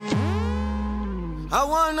I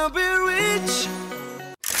wanna be rich.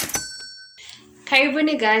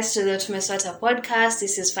 Karibuni guys to the Tumesota podcast.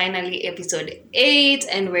 This is finally episode 8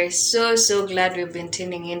 and we're so glad we've been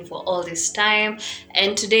tuning in for all this time.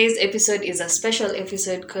 And today's episode is a special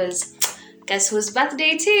episode because guess whose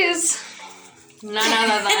birthday it is? None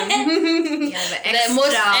other than the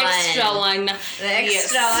most extra one. The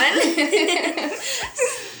extra one.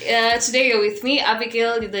 Today you're with me,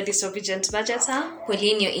 Abigail, the disobedient budgeter.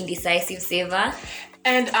 Pauline, your indecisive saver.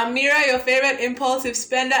 And Amira, your favorite impulsive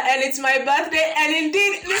spender, and it's my birthday, and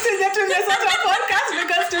indeed, this is the Tumesota podcast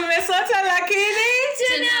because Tumesota lakini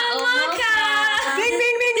Tunaomoka! Ding,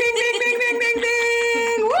 ding, ding, ding, ding, ding, ding, ding,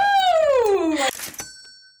 ding! Woo!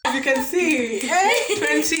 As you can see,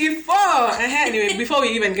 24! Anyway, before we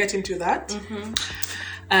even get into that,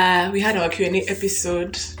 we had our Q&A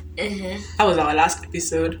episode. That was our last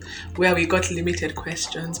episode where we got limited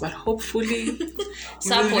questions, but hopefully you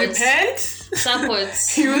will repent.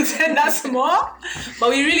 Supports. You will send us more. But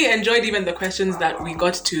we really enjoyed even the questions that we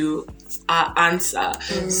got to answer.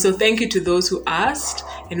 So thank you to those who asked,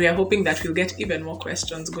 and we are hoping that we'll get even more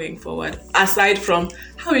questions going forward. Aside from,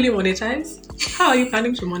 how will you monetize? How are you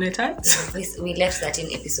planning to monetize? We left that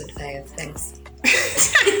in episode 5. Thanks.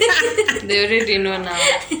 They already know now.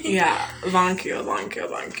 Yeah, thank you.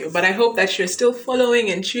 But I hope that you're still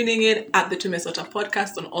following and tuning in at the Tumesota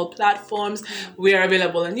podcast on all platforms. We are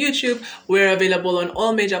available on YouTube. We're available on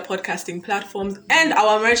all major podcasting platforms. And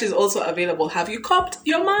our merch is also available. Have you copped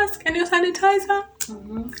your mask and your sanitizer?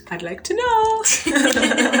 I'd like to know.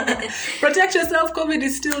 Protect yourself. COVID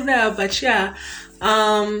is still there. But yeah,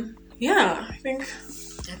 I think...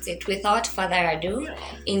 That's it. Without further ado,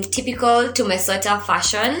 in typical Tumesota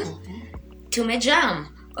fashion, Tumejam,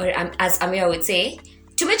 or as Amira would say,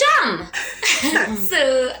 Tumejam.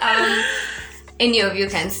 So, any of you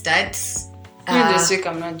can start. This week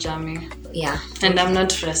I'm not jamming. Yeah. And I'm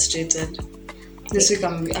not frustrated. This week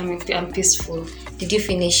I'm peaceful. Did you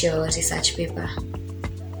finish your research paper?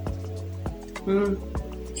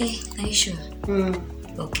 Hey, are you sure?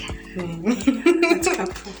 Okay. That's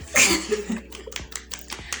helpful.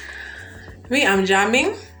 Me, I'm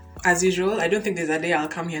jamming, as usual. I don't think there's a day I'll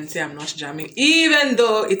come here and say I'm not jamming, even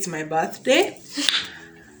though it's my birthday.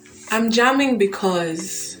 I'm jamming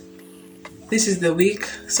because this is the week,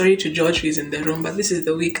 sorry to George who is in the room, but this is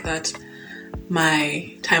the week that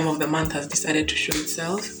my time of the month has decided to show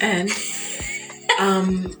itself. And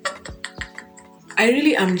I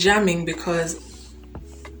really am jamming because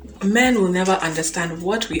men will never understand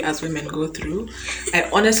what we as women go through. I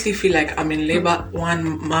honestly feel like I'm in labor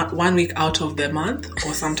one week out of the month,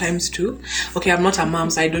 or sometimes 2. Okay, I'm not a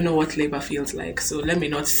mom, so I don't know what labor feels like. So let me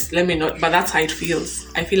not, but that's how it feels.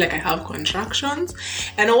 I feel like I have contractions.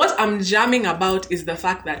 And what I'm jamming about is the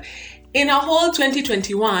fact that in a whole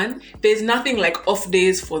 2021, there's nothing like off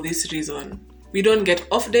days for this reason. We don't get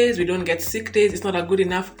off days, we don't get sick days, it's not a good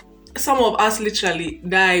enough. Some of us literally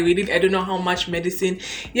die. We did I don't know how much medicine,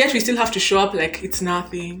 yet we still have to show up like it's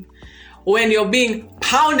nothing. When you're being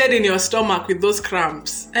pounded in your stomach with those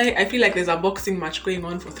cramps, I feel like there's a boxing match going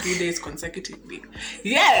on for 3 days consecutively.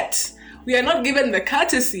 Yet, we are not given the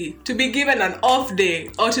courtesy to be given an off day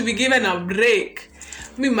or to be given a break.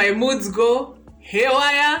 My moods go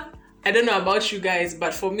haywire. I don't know about you guys,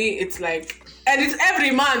 but for me, it's like, and it's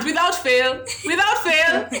every month without fail.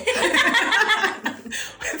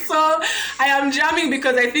 So I am jamming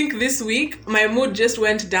because I think this week my mood just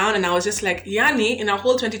went down and I was just like, Yani, in our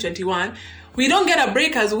whole 2021, we don't get a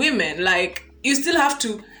break as women. Like, you still have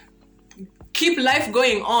to keep life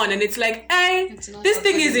going on, and it's like, hey, this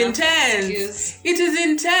thing is intense. Excuse. It is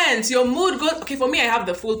intense. Your mood goes, okay, for me I have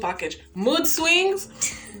the full package. Mood swings,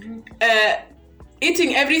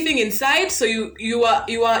 eating everything inside, so you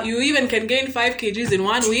even can gain 5 kgs in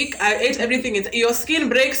 1 week. I ate everything inside. Your skin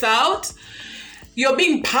breaks out. You're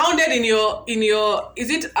being pounded in your is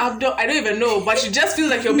it abdomen? I don't even know, but you just feel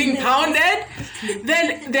like you're being pounded.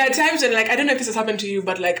 Then there are times when, like, I don't know if this has happened to you,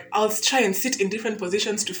 but like I'll try and sit in different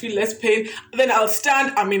positions to feel less pain. Then I'll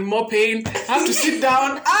stand, I'm in more pain. I have to sit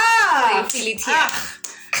down. I feel it here.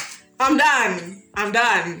 I'm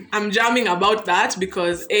done. I'm jamming about that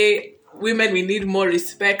because women, we need more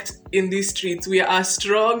respect in these streets. We are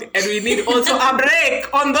strong and we need also a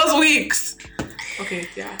break on those weeks. Okay,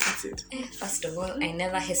 yeah, that's it. First of all, I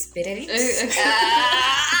never hesitated it.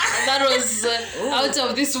 That was out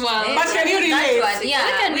of this world. But can you relate? Yeah,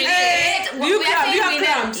 I can relate. Do you have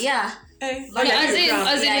cramps? Yeah. But as in,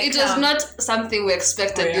 it was not something we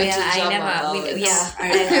expected you to jam about. I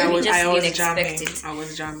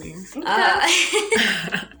was jamming.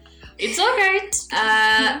 It's alright.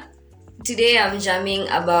 Today I'm jamming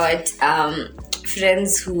about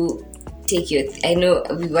friends who take your... I know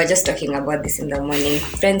we were just talking about this in the morning.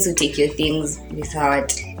 Friends who take your things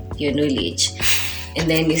without your knowledge. And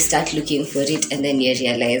then you start looking for it and then you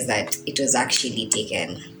realize that it was actually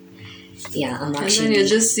taken. Yeah, I'm actually... And then you're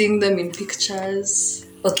just seeing them in pictures.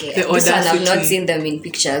 Okay, The this one I've not audacity. seen them in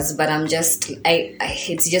pictures, but I'm just...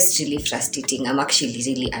 it's just really frustrating. I'm actually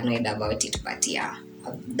really annoyed about it, but yeah,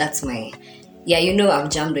 that's my... Yeah, you know,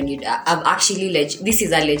 I've jammed on you. I've actually... this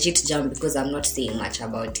is a legit jam because I'm not saying much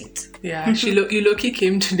about it. Yeah, you low-key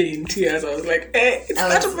came today in tears. I was like, hey, it's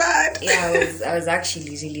not bad. Yeah, I was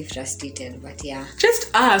actually really frustrated, but yeah.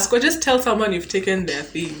 Just ask or just tell someone you've taken their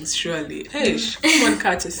things, surely. Hey, come on,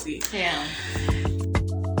 courtesy. Yeah.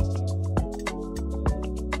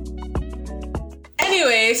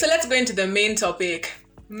 Anyway, so let's go into the main topic.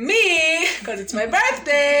 Me, because it's my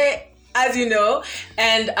birthday, as you know,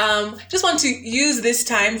 and just want to use this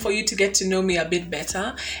time for you to get to know me a bit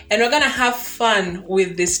better, and we're gonna have fun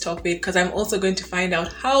with this topic because I'm also going to find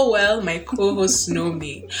out how well my co-hosts know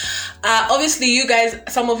me. Obviously, you guys,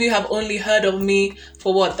 some of you have only heard of me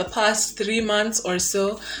for the past 3 months or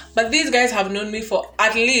so, but these guys have known me for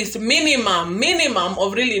at least minimum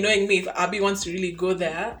of really knowing me. If Abby wants to really go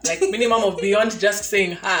there, like minimum of beyond just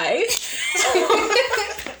saying hi.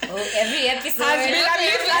 Oh, every episode. Has been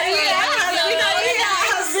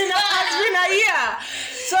a year.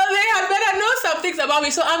 So they had better know some things about me.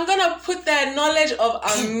 So I'm gonna put their knowledge of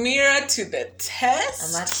Amira to the test.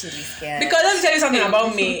 I'm actually scared. Because let me tell you something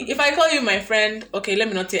about me. If I call you my friend, okay, let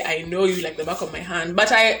me not say I know you like the back of my hand,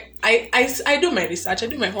 but I do my research, I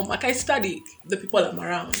do my homework, I study the people I'm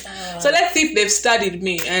around. So let's see if they've studied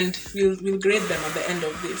me, and we'll grade them at the end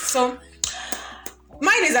of this. So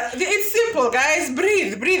mine is it's simple, guys.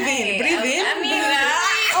 Breathe in, breathe in.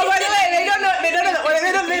 Oh, by the way, they don't know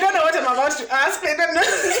what I'm about to ask. They don't know.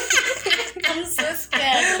 I'm so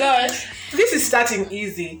scared. Gosh. This is starting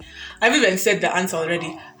easy. I've even said the answer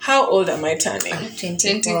already. How old am I turning?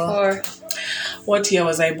 24. What year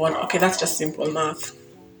was I born? Okay, that's just simple math.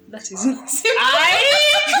 That is not simple.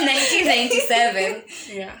 1997.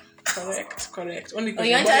 Yeah. Correct. Only because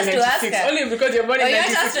you you're want born us in to ask 96. her? Only because you're born in You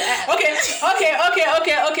want 96. us to ask?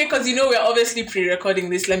 Okay. Because you know we're obviously pre-recording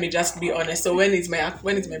this. Let me just be honest. So when is my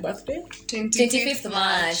birthday? 25th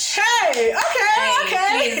March. Hey.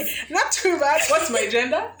 Okay. please. Not too bad. What's my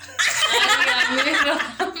gender?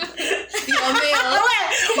 You're male.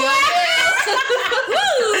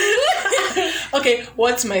 Okay.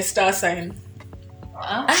 What's my star sign?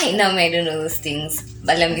 I don't know those things,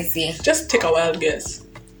 but let me see. Just take a wild guess.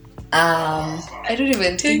 I don't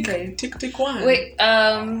even think Tick one. Wait,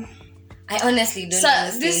 I honestly don't know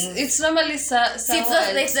those this things. it's normally See, it's the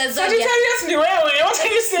zodiac. Sagittarius ni wewe. What are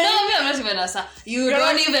you saying? No, me, I'm not even a Sa. You're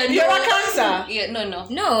a Cancer. Yeah, no.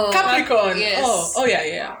 No. Capricorn. Yes. Oh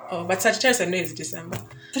yeah. Oh, but Sagittarius I know is December.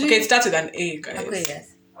 Okay, it starts with an A, guys.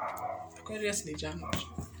 Aquarius. Aquarius ni January.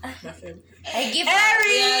 My favorite. I give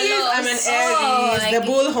Aries. I'm an Aries. The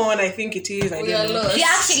bullhorn, I think it is. I We are don't know. lost. Do you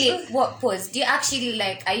actually pause? Do you actually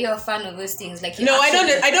are you a fan of those things? Like No, I don't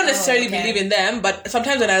necessarily okay. believe in them, but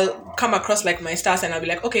sometimes when I'll come across like my stars and I'll be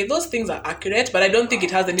like, okay, those things are accurate, but I don't think it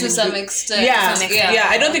has anything To to some do. extent. Yeah, To some extent. yeah,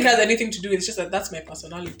 I don't think it has anything to do. It's just that that's my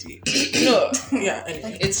personality. No, yeah.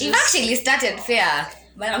 Anyway, It's You've just actually started fair,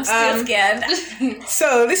 but I'm still scared.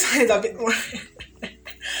 so this one is a bit more.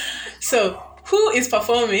 So, who is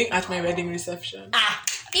performing at my wedding reception?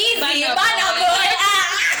 Easy, Burna Burna Boy.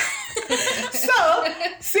 So,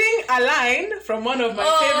 sing a line from one of my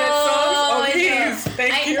favorite songs of his.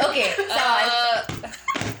 Thank you. Okay, so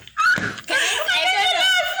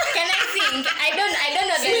Can I sing? I don't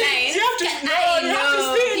know the line. You have to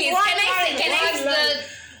sing. Please, one can I line, sing? Can I one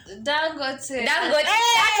sing? line. Dangote.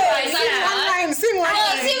 Sing one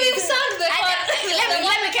line. See, we've sung the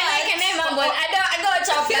Can I mumble? I don't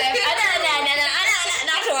chop them.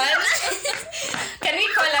 That one. Can we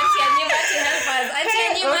call Auntie Anima to help us? Auntie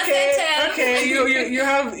Anima said, Okay, you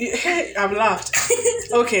have. I've laughed.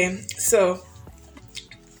 Okay, so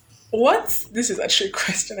this is a trick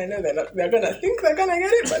question. I know they're gonna think they're gonna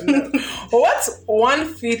get it, but no. What's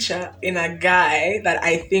one feature in a guy that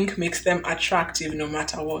I think makes them attractive no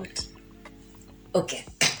matter what? Okay.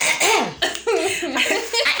 I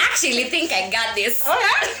actually think I got this.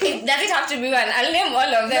 Okay. Does it have to be one? I'll name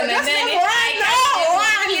all of them and then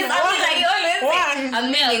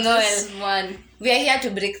I'm naming all. Just one. We are here to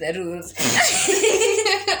break the rules.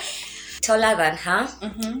 Taller than her,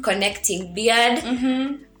 connecting beard.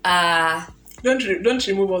 Don't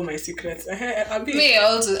remove all my secrets. Me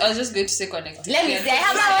also. I was just going to say connect. Let me say, I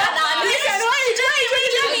have another one. Listen, why you trying?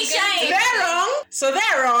 Let me shine. They're wrong. So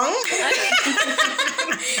they're wrong.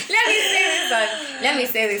 Let me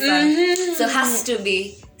say this one. So has to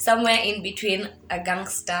be somewhere in between a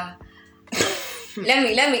gangster. Let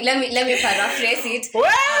me paraphrase it.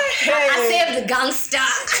 I saved the gangster.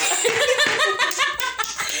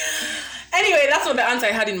 Anyway, that's not the answer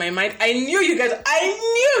I had in my mind. I knew you were going to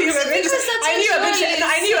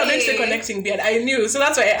say connecting beard. I knew. So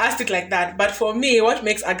that's why I asked it like that. But for me, what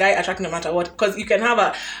makes a guy attractive no matter what, because you can have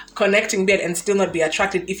a connecting beard and still not be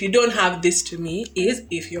attracted if you don't have this to me, is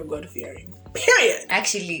if you're God-fearing. Period.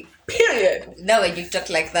 Actually. Period. Now when you talk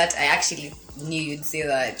like that, I actually knew you'd say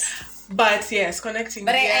that. But yes, connecting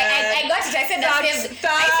But beard. I got it. I said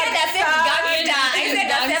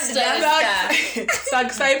that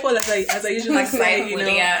Disciple, as I usually say, you know,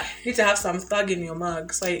 yeah. you need to have some thug in your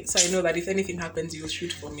mug, so I know that if anything happens, you'll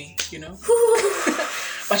shoot for me, you know.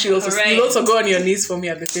 But you'll also go on your knees for me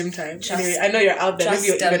at the same time. Anyway, I know you're out there. Maybe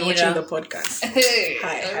you're even watching the podcast.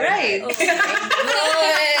 Hi.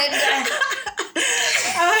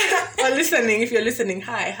 Or listening. If you're listening,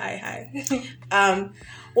 hi.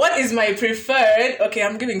 What is my preferred? Okay,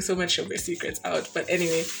 I'm giving so much of my secrets out, but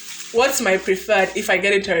anyway, what's my preferred? If I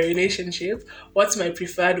get into a relationship, what's my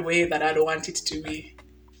preferred way that I'd want it to be?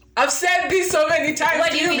 I've said this so many times.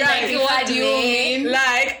 What do you mean? Guys. What do you mean?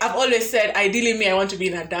 Like, I've always said, ideally, I want to be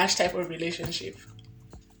in a dash type of relationship.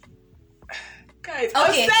 Guys,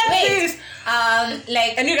 I've said this.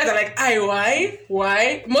 And you guys are like,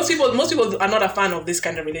 why? Most people are not a fan of this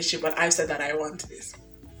kind of relationship, but I've said that I want this.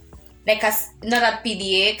 Like not a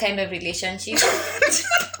PDA kind of relationship. No,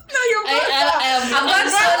 you're I'm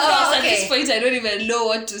lost at this point. I don't even know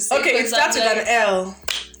what to say. Okay, it starts with an L.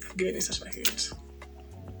 I'm giving you such a hint.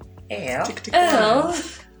 L. L.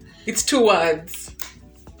 It's 2 words.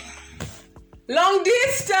 Long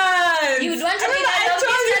distance. You'd want to be in a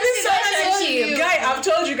long distance relationship. Guy, I've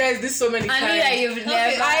told you guys this so many times. Amira, you've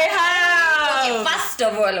never. I have. Okay, first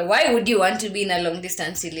of all, why would you want to be in a long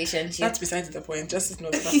distance relationship? That's besides the point. Just know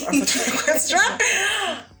that's the answer to the question.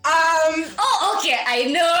 Oh, okay. I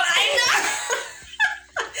know.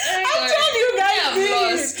 I've told you guys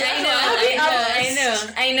this.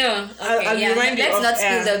 I know. Okay, I'll remind you let's of not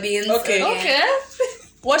spill the beans. Okay.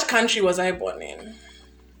 What country was I born in?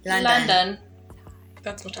 London.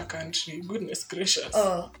 That's not a country. Goodness gracious.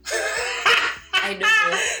 Oh. I don't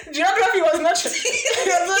know. Geography was not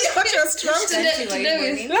your strong suit.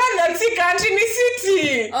 London, see, country, ni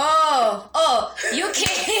city. Oh, UK.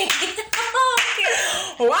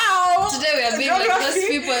 Wow. Today we are being like those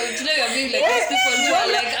people. Who are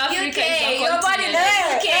like Africans. You're born in the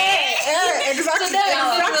UK. Exactly. Today we are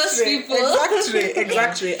being those people.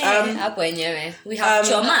 Exactly. Hapo wenyewe. We have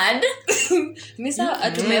Chomad. Misa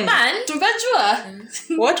tumejua.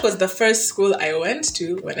 What was the first school I went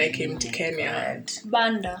to when I came to Kenya?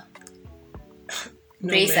 Banda.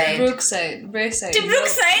 No, Brayside. Brayside. To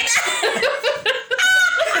Brookside.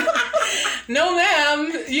 No,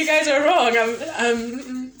 ma'am. You guys are wrong. You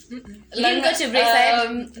didn't go to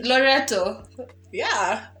Brayside? Loreto.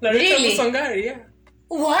 Yeah. Loreto Really? Musongari, yeah.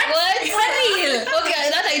 What? For real? Okay,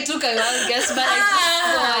 that I took a long guess, but I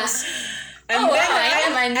just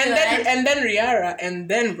And then Riara, and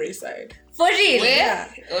then Brayside. For real? Yeah.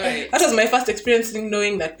 Alright. That was my first experience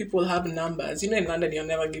knowing that people have numbers. You know, in London, you're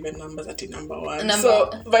never given numbers at number 1. So,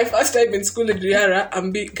 my first time in school in Riara,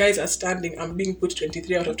 guys are standing. I'm being put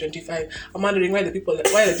 23 out of 25. I'm wondering why the people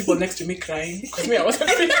next to me crying. Because me, I wasn't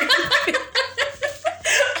feeling why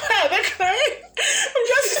are they crying? I'm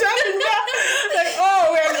just standing there. Like,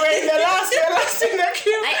 we're in the last in the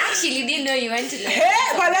queue. I actually didn't know you went to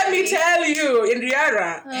Hey, but let me tell you, in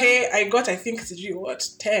Riara, I got, I think,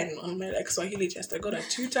 10 on my Swahili test. I got a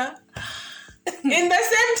tutor. In the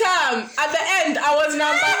same term, at the end, I was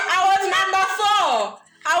number 4.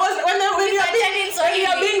 When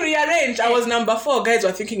you're being rearranged, I was number 4. Guys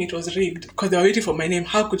were thinking it was rigged because they were waiting for my name.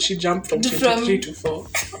 How could she jump from 23 to 4?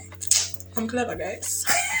 I'm clever, guys.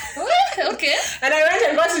 Okay. And I went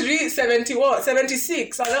and got to read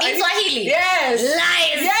 76. In Swahili? Yes.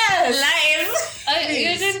 Lies.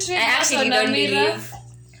 You didn't read I actually that on don't Amira? believe.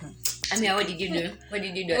 Amira, what did you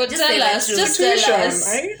do? Well, tell us. Just tell us.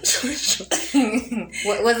 Tuition.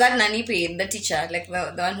 Was that Nani paid, the teacher? Like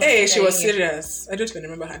the one who Hey, she was teaching you? serious. I don't even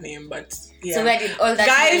remember her name, but yeah. So where did all that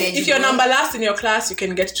Guys, knowledge if you're go? number last in your class, you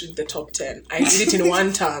can get to the top 10. I did it in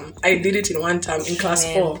one term. In class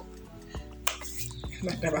 4.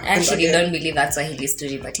 That never I happened actually again. don't believe that Swahili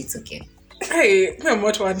story, but it's okay. Hey, I'm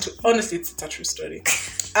not one to. Honestly, it's a true story.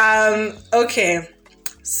 Okay.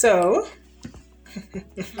 So,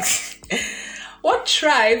 what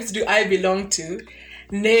tribes do I belong to?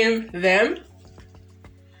 Name them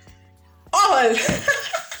all. And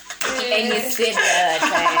you said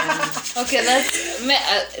that Okay,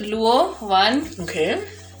 that's Luo, 1. Okay.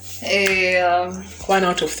 1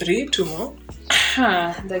 out of 3, 2 more.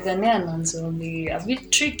 The Ghanaian ones will be a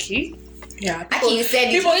bit tricky. Yeah. Actually, you said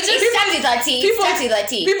it. Start with a T. People, Start with a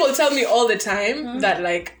T. people tell me all the time that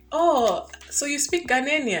like, oh, so you speak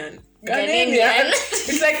Ghanaian.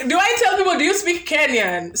 It's like, do I tell people, do you speak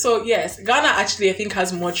Kenyan? So yes, Ghana actually I think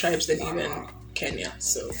has more tribes than even Kenya.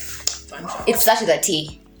 So fun fact. It starts with a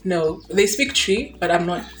T. No, they speak Tree, but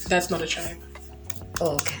that's not a tribe.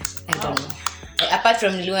 Oh, okay. I don't know. Apart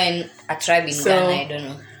from Luo and a tribe in Ghana, I don't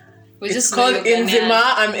know. It's called Inzima.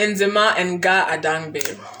 I'm Inzima and Ga Adangbe.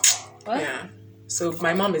 What? Yeah. So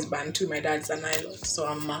my mom is Bantu, my dad's a Nilot, so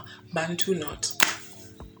I'm a Bantu not.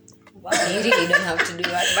 Wow. You really don't have to do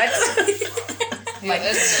that, but You're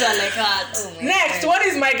extra like that. Oh my Next, God. what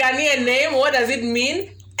is my Ghanaian name? What does it mean?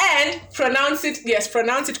 And pronounce it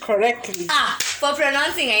correctly. For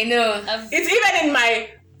pronouncing, I know. It's even in my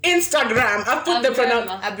Instagram. I put the pronoun.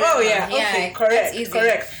 Abraham. Oh yeah, Yeah, okay, that's correct, easy.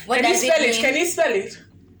 correct. What Can you does it spell it? mean? Can you spell it?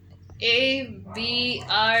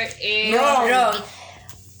 ABRA. Wrong.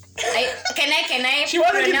 Can I? She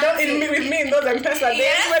wasn't pronounce it? with me in those M-Pesa days.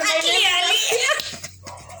 Yeah, But my name-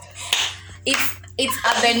 It's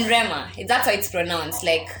Abenrema. That's how it's pronounced.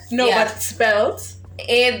 Like No, yeah. but spelled.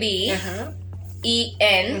 ABEN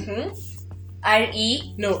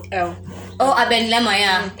RE. No, L. Oh, Abenlema,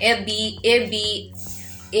 yeah.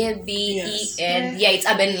 ABEN. Yeah, it's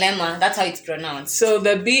Abenlema. That's how it's pronounced. So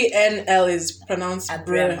the BNL is pronounced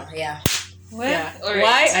Brema. Abrema, yeah. Yeah. Alright.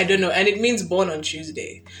 Why? I don't know. And it means born on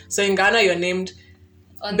Tuesday. So in Ghana, you're named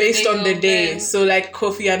based on the of day. birth. So like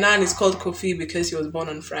Kofi Annan is called Kofi because he was born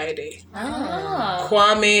on Friday.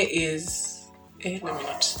 Kwame is... let me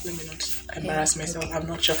not embarrass myself. I'm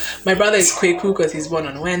not sure. My brother is Kweku because he's born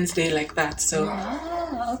on Wednesday, like that. So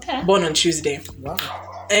Okay. born on Tuesday. Wow.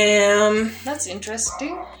 That's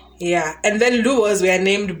interesting. Yeah. And then Luos were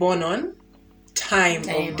named born on time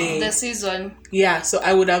of day. The season. Yeah, so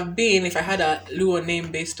I would have been if I had a Luo name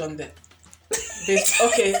based on the.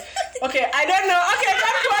 Okay, I don't know. Okay,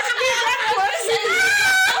 don't quote me.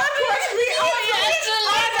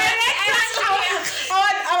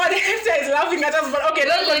 Our director is laughing at us, but okay,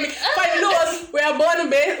 don't quote me. Fine, Luos, we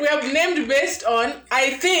are named based on.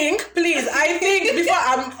 I think before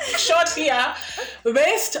I'm short here,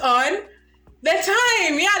 based on the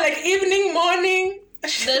time. Yeah, like evening, morning.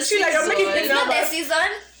 Sheila, you're making season. me It's not the nervous. season.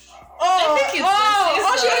 I think it's the She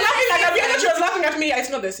was season. laughing at me. I thought she was laughing at me. Yeah, it's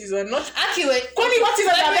not the season. Not. Accurate. Kwani, what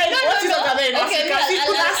seasons are there? What seasons are there in Okay, Africa? See,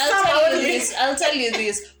 put us somewhere. I'll tell you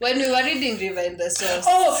this. When we were reading River in the Source.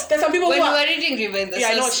 Oh, there's some people When who we are. were reading River in the Yeah, I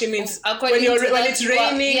Source. know what she means. According When to that, it's you were-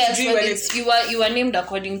 raining, yes, G, when when it's you were named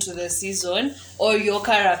according to the season or your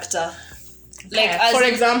character. Like as For in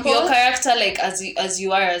example? your character, like as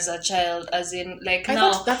you are as a child, as in like I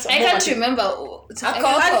now. thought that's I can't more- remember.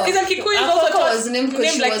 Akoko. Isn't Kikuyu also Akoko was named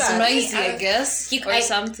because she like was that? noisy, I guess, or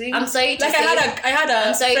something. I'm sorry to Like say. I had a.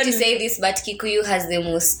 I'm sorry to friend- say this, but Kikuyu has the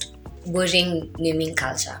most boring naming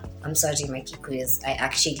culture. I'm sorry, my Kikuyus. I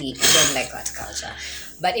actually don't like that culture.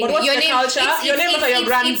 But what's your the name, culture? Your name after your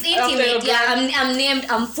grand- It's after your intimate. Yeah,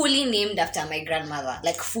 I'm fully named after my grandmother.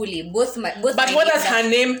 Like fully, both. But my what does names are- her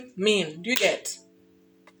name mean? Do you get?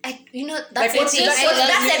 That's Like, the what's thing. the- That's what's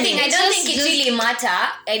the the thing. I It's don't just- think it really matter.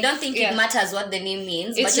 I don't think Yeah. it matters what the name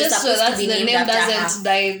means. It's but you're just so supposed that to be the named name after doesn't her.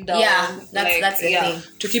 die down. Yeah, like, that's the thing.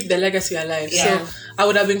 To keep the legacy alive. Yeah. So I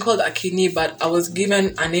would have been called Akini, but I was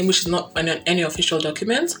given a name which is not on any official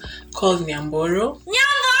documents, called Nyamboro.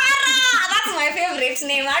 Nyambara! That's my favorite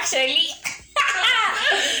name, actually.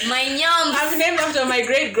 My nyam. I'm named after my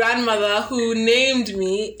great grandmother who named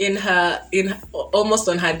me in almost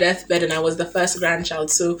on her deathbed, and I was the first grandchild.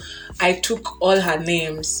 So I took all her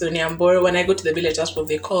names. So Nyamboro, when I go to the village hospital,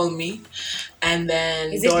 they call me, and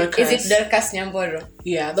then Dorcas. Is it Dorcas Nyamboro?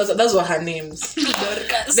 Yeah, those were her names.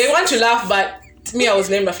 Dorcas. They want to laugh, but to me, I was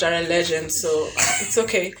named after a legend, so it's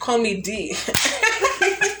okay. Call me D.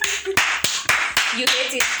 You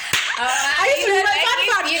hate it. I used to You be don't like,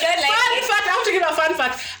 like it. You don't like fun it. fact. I have to give a fun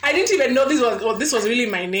fact. I didn't even know this was really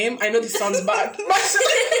my name. I know this sounds bad, but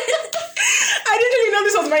I didn't really know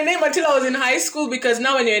this was my name until I was in high school, because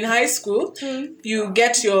now when you're in high school, you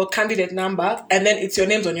get your candidate number and then it's your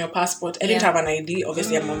names on your passport. I didn't Yeah. have an ID.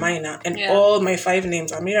 Obviously, I'm a minor. And Yeah. all my 5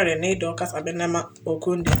 names, Amira, Renee, Dorcas, Abenema,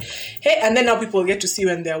 Okunde. Hey, and then now people get to see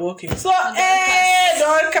when they're walking. So, hey,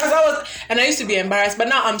 Dorcas. And I used to be embarrassed, but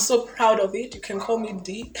now I'm so proud of it. You can call me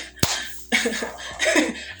D.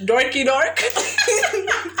 Dorky dork.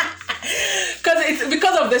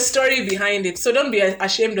 Because of the story behind it. So don't be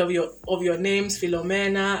ashamed of your names,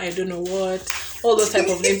 Philomena, I don't know what, all those type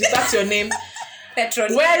of names. If that's your name,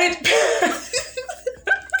 Petrol. wear it.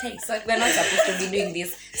 Okay, so we're not supposed to be doing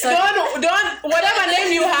this. So Don't whatever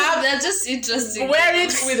name you have, They're just interesting. wear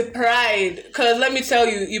it with pride. Because let me tell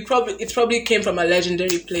you, it probably came from a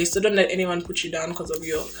legendary place. So don't let anyone put you down because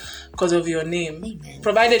of your name. Amen.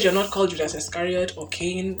 Provided you're not called Judas Iscariot or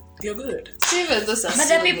Cain, you're good. Even those are but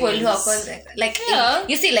there are people who are names. called like Yeah.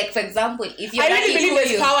 you see, like for example, if you're I really believe there's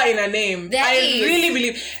Kikuyu, power in a name. There I is. really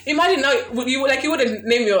believe. Imagine now, you wouldn't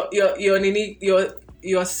name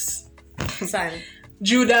your son,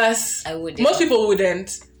 Judas. I wouldn't. Most people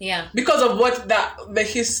wouldn't. yeah. Because of what the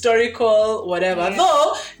historical whatever. Yeah.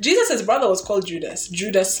 Though Jesus' brother was called Judas.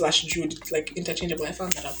 Judas/Jude. It's like interchangeable. I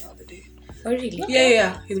found that out the other day. Oh really?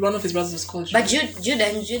 Yeah. One of his brothers was called Judas. But Jude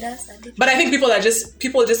and Judas are different. But I think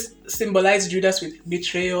people just symbolize Judas with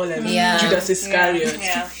betrayal and Yeah. Judas Iscariot.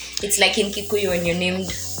 Yeah. It's like in Kikuyu when you're named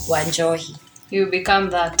Wanjohi. You become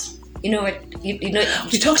that. You know what? You know.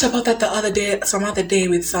 We talked about that some other day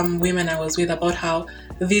with some women I was with about how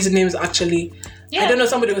these names actually. Yeah. I don't know.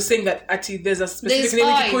 Somebody was saying that there's a specific There's name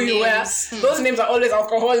in five Kikuyu where names. those names are always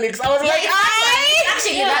alcoholics. I was like,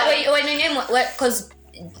 Actually, Yeah. that when you name because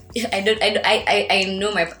I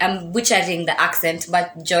know I'm butchering the accent,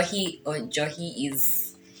 but Johi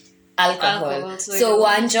is alcohol. So So you-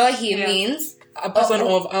 Wanjohi Yeah. means a person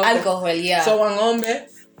of alcohol. Yeah. So Wangombe,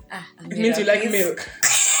 I'm it means you like please. milk.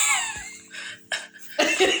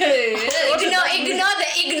 Ignore the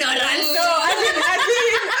ignorance. No, I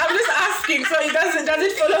think I'm just asking. So does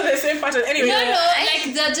it follow the same pattern? Anyway, No,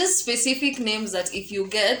 like they're just specific names that if you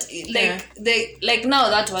get, like Yeah. they like now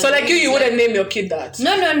that one. So like you wouldn't name your kid that.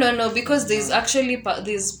 No, because there's actually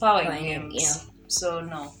there's power in Power in- names. yeah. So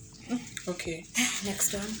no. Okay.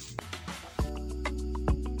 Next one.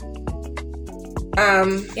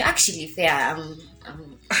 You're actually fair. I'm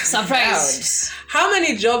Surprise. How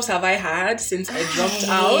many jobs have I had since I dropped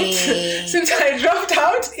out? Hey. Since I dropped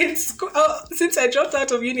out in school, since I dropped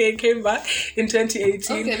out of uni and came back in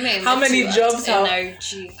 2018. Okay, man. How many jobs have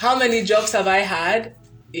NRG. How many jobs have I had?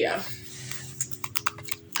 Yeah,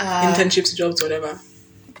 internships, jobs, whatever.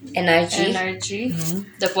 NRG. NRG.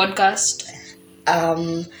 The podcast.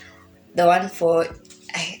 The one for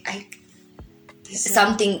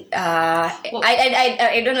something.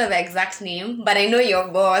 I don't know the exact name, but I know your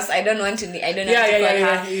boss. I don't want to. I don't know. Yeah, how to yeah, call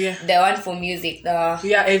yeah, her. yeah. The one for music. The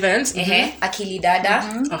Yeah, events. Akili Dada.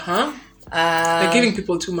 They're giving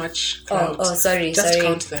people too much clout. Oh, sorry, Just sorry.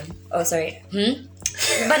 count them. Oh, sorry.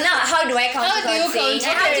 But now, how do I count? How do you without saying?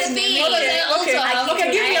 count? I have Okay, to be.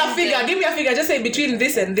 Okay, give me a figure. Give me a figure. Just say between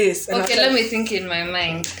this and this. And Okay, let me think in my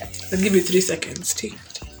mind. I'll give you 3 seconds.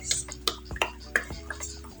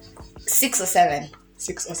 6 or 7.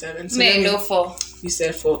 6 or 7. So May let me- no 4. You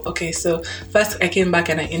said 4. Okay, so first I came back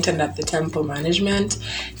and I interned at the temple management.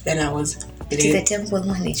 Then I was To the temple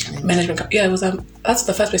management. Yeah, it was that's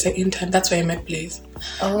the first place I interned. That's where I met Blaze.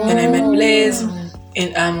 Oh. Then I met Blaze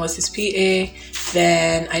and was his PA.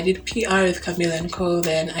 Then I did PR with Camille and Co.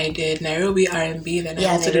 Then I did Nairobi R&B. Then I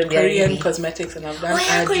Yeah, also did Nairobi Korean R&B. cosmetics and I've done Oh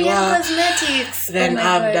yeah, Korean Adwoa. cosmetics. Then Oh my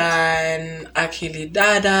I've God. done Akili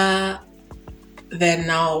Dada. Then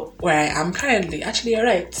now where I am currently, actually you're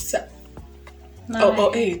right.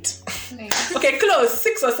 8. Okay, close.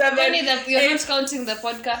 6 or 7. Only that you're not counting the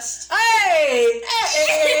podcast. Hey,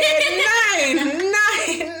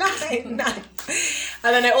 9.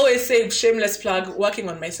 And then I always say, shameless plug, working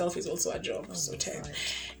on myself is also a job. So 10.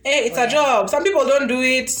 Hey, it's a job. Some people don't do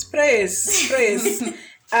it. Praise.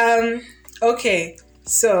 Okay,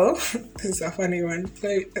 so this is a funny one.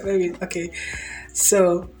 Okay,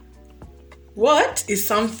 so what is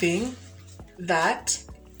something that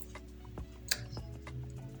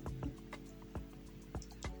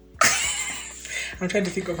I'm trying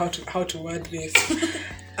to think of how to word this.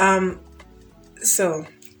 So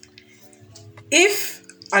if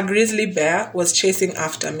a grizzly bear was chasing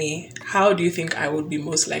after me, how do you think I would be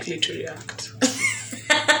most likely to react?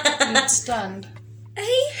 Let's stand.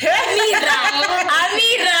 Amira.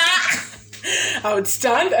 I would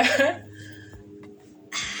stand.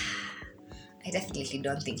 I definitely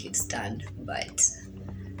don't think you'd stand, but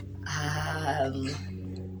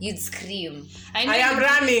you'd scream. I am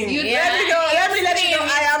running. You'd Let me let you know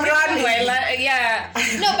I am running. Yeah.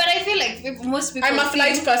 No, but I feel like most people. I'm a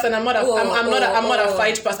flight person. I'm not a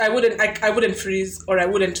fight person. I wouldn't freeze or I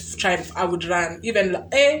wouldn't try. I would run.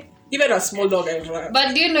 Even a small dog, I run.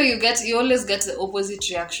 But do you know you always get the opposite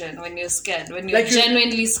reaction when you're scared. When you're Like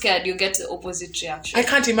genuinely scared, you get the opposite reaction. I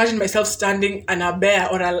can't imagine myself standing and a bear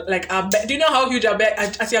or a bear. Do you know how huge a bear?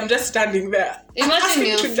 I'm just standing there.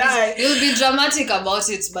 Imagine to die. you'll be dramatic about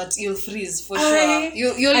it, but you'll freeze for I sure.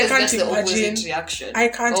 You always can't get the imagine. opposite reaction I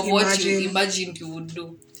can't of what you imagine. imagined you would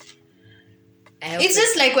do. It's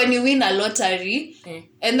just like when you win a lottery,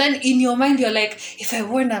 and then in your mind you're like, if I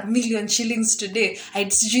won 1 million shillings today, I'd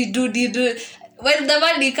do. When the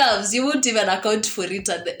money comes, you won't even account for it.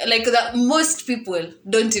 Most people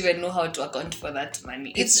don't even know how to account for that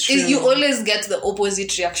money. It's true. You always get the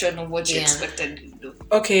opposite reaction of what you expected to do.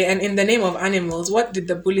 Okay, and in the name of animals, what did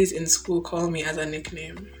the bullies in school call me as a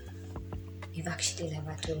nickname? You've actually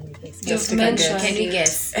never told me this. You've take a mentioned. guess. Can you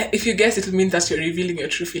guess? If you guess, it will mean that you're revealing your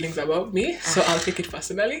true feelings about me. So I'll take it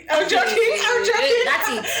personally. I'm joking. That's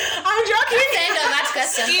it. I'm joking. That's the end of that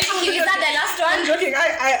question. Thank you. Is that the last one? I'm joking.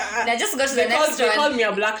 Now just go to the They next called one. me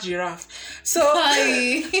a black giraffe. So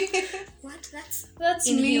What? That's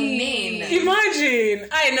inhumane. mean. imagine.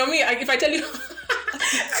 I know me. If I tell you,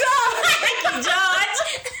 George.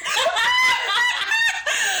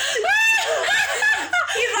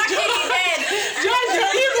 He's actually dead. George,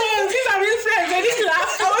 you're evil. These are real friends. They didn't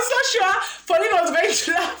laugh. I was so sure Pauline was going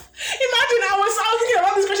to laugh. Imagine I was thinking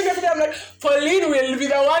about this question yesterday. I'm like, Pauline will be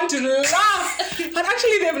the one to laugh. But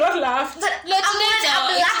actually, they've not laughed. But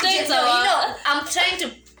I'm trying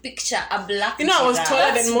to picture a black. You know, I was giraffe.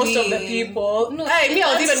 taller than most of the mean. people. No, I was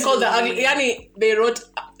that's even called the mean. ugly. Yani, they wrote,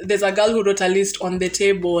 there's a girl who wrote a list on the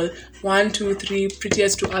table. 1, 2, 3,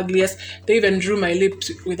 prettiest to ugliest. They even drew my lips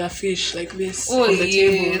with a fish like this on the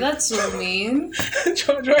table. That's so mean.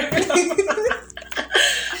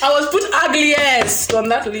 I was put ugliest on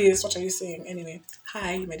that list. What are you saying? Anyway,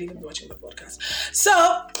 hi, you might even be watching the podcast. So,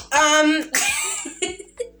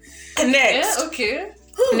 next. Yeah, okay.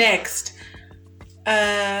 Next.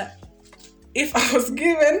 If I was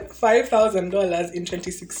given $5,000 in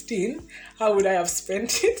 2016, how would I have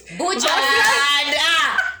spent it?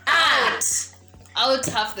 Out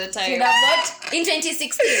half the time. Should have bought in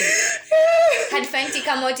 2016. Had Fenty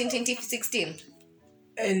come out in 2016?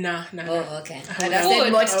 Nah. Oh, okay. I would I'd have have-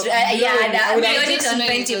 said bought. I would I have- got it on Just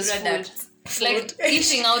knowing it Fenty was products. Like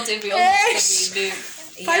eating out every day.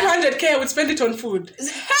 500k, I would spend it on food.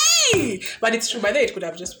 Hey! But it's true, by then it could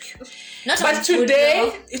have just... Not But on food,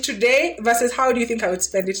 today versus how do you think I would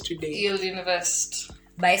spend it today? You'll invest. though.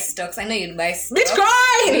 Buy stocks. I know you'd buy stocks.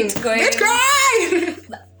 Bitcoin!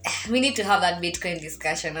 We need to have that Bitcoin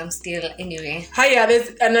discussion. I'm still anyway. Hiya,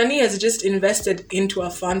 Anani has just invested into a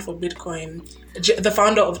fund for Bitcoin. The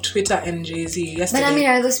founder of Twitter and Jay-Z yesterday. But I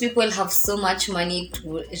mean, those people have so much money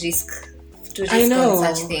to risk. I know. On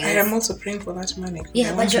such things. I am also praying for that money. Yeah, I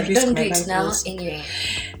but want to risk don't my do it life now also. anyway.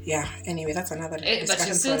 Yeah, anyway, that's another But discussion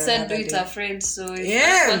she still for said do another it day. afraid, so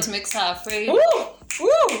Yeah. that's what makes her afraid. Ooh,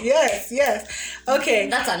 yes. Okay.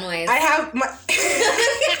 That's a noise. I have my...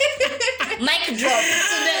 Mic drop.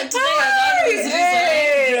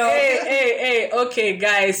 Hey, okay,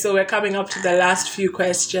 guys, so we're coming up to the last few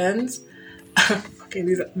questions. Okay,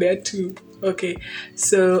 there are two. Okay,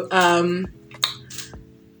 so,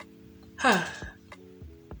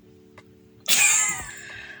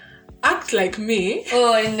 act like me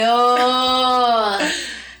Oh no.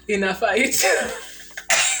 in a fight.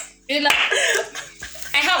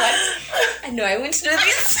 I haven't. I know I won't do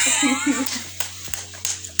this.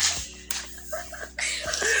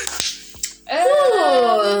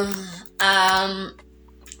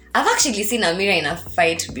 I've actually seen Amira in a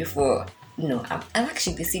fight before. No, I've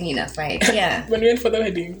actually seen in a fight. Yeah. When we went for the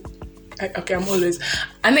wedding, I'm always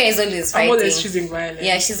Amira is always fighting. I'm always choosing violence.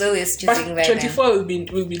 Yeah, she's always But choosing violence. 24 will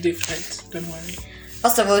be different. Don't worry.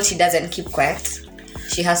 First of all, she doesn't keep quiet.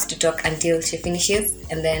 She has to talk until she finishes,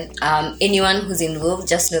 and then anyone who's involved,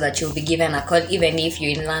 just know that you'll be given a call, even if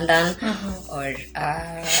you're in London or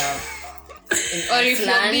Or if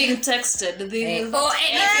you're being texted, and if you're being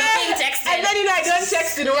texted. And then I don't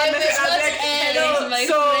text in one message. I'm like, hello. my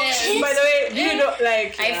So, friend. by the way, do you know,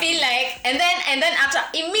 like, I feel like, and then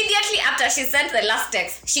immediately after she sent the last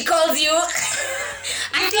text, she calls you.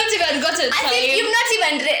 You've not even got a time. I think you've not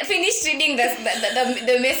even finished reading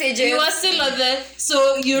the messages. You are still on there,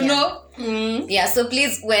 so you know. Yeah, so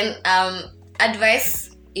please, when advice,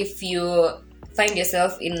 if you find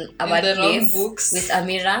yourself in a bad the wrong place books. with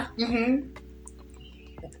Amira,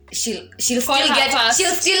 she'll still Call her get fast.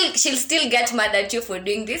 she'll still get mad at you for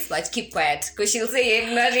doing this, but keep quiet because she'll say you're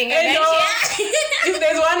ignoring Hey, and no. then if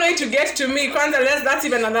there's one way to get to me, Kwanzaa, that's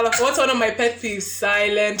even another. What's one of my pet peeves?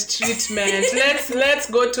 Silent treatment. Let's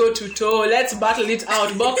go toe to toe. Let's battle it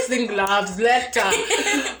out. Boxing gloves. But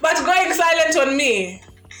going silent on me.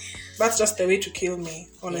 That's just the way to kill me.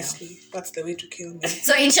 Honestly, that's the way to kill me.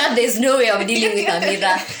 So in short, there's no way of dealing with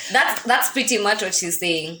Amira. That's pretty much what she's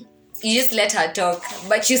saying. let her talk,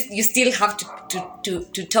 but you still have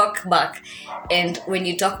to talk back. And when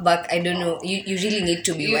you talk back, I don't know, you really need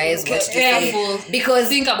to be wise what to careful. say, because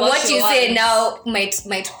Think about what you your say words. now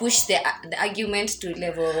might push the argument to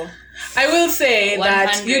level. I will say that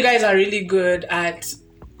 100. you guys are really good at,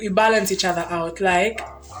 you balance each other out, like,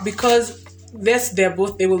 because yes, they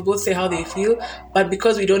will both say how they feel, but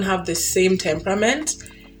because we don't have the same temperament,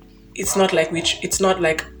 it's not like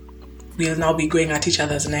we'll now be going at each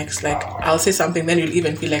other's necks. Like, I'll say something, then you'll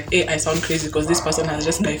even feel like, hey, I sound crazy because this person has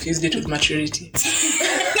just diffused it with maturity.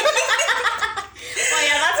 Oh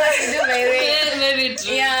yeah, that's what you do, baby. Very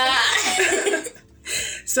true. Yeah.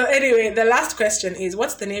 So anyway, the last question is,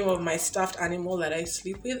 what's the name of my stuffed animal that I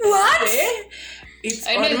sleep with? What? every day? It's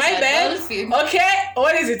I know on it's my a bed. dolphin. Okay,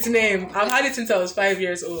 what is its name? I've had it since I was 5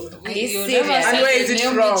 years old. Are you You serious? never said And where is the it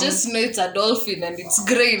name, from? You just know it's a dolphin and it's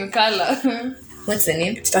grey in color. What's the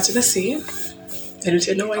name? It starts with a C. I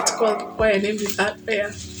don't know why it's called, why I named it that. But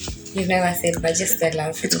yeah. You've never said, but just tell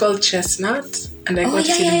us. It's called Chestnut, and I got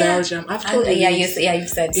it in Belgium. I've told you. You've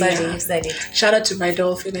said. Sorry, Yeah. you said it. Shout out to my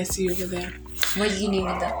dolphin. I see you over there. What do you name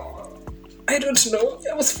it that? I don't know.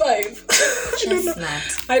 I was 5. I don't know.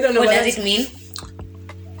 Chestnut. I don't know. What but does it mean?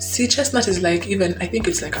 See, chestnut is like, even, I think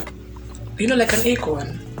it's like a, like an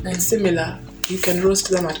acorn. It's similar. You can roast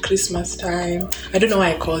them at Christmas time. I don't know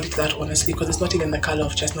why I called it that, honestly, because it's not even the color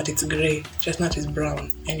of chestnut. It's grey. Chestnut is brown.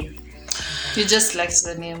 Anyway. You just liked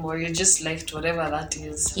the name, or you just liked whatever that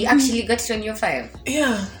is. You actually got it when you're 5.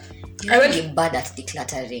 Yeah. You're really bad at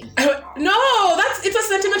decluttering. No, it's a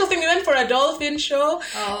sentimental thing. We went for a dolphin show,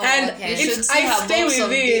 and okay. You should it's, see I her stay box with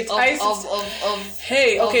of it.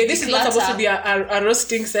 Hey, of okay, this is not supposed to declutter. be a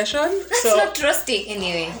roasting session. That's So not roasting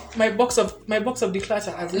anyway. my box of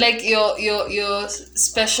declutter, as in, like your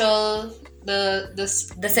special the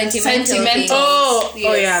sentimental thing. Oh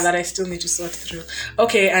Yes. yeah, that I still need to sort through.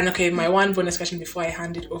 Okay, my one bonus question before I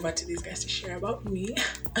hand it over to these guys to share about me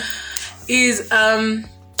is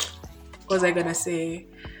what was I gonna say?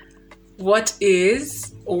 What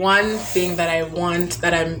is one thing that I want,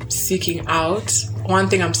 that I'm seeking out? One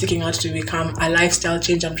thing I'm seeking out to become a lifestyle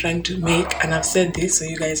change I'm trying to make, and I've said this so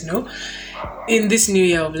you guys know, in this new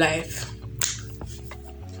year of life.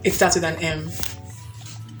 It starts with an M.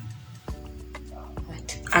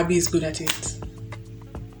 What? Abby is good at it.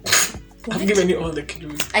 I've given you all the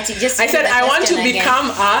clues. I said I want to become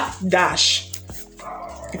a dash.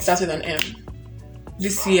 It starts with an M.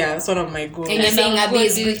 This year, that's one of my goals. And you're saying Abby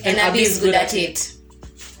is good, and Abby is good at it.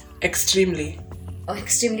 Extremely. Oh,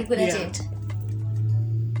 extremely good at Yeah. it.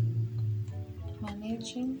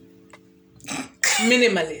 Managing.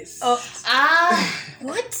 Minimalist.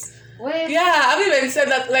 What? Wait. Yeah, I've even said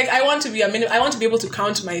that. Like, I want to be I want to be able to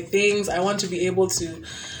count my things. I want to be able to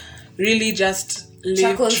really just live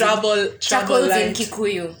Chuckles in life.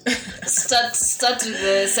 Kikuyu. Start with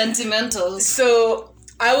the sentimentals. So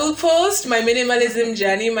I will post my minimalism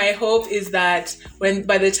journey. My hope is that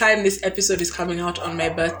by the time this episode is coming out on my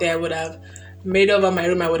birthday, I would have made over my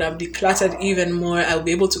room. I would have decluttered even more. I'll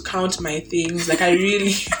be able to count my things. Like, I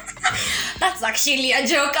really. That's actually a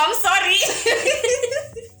joke. I'm sorry.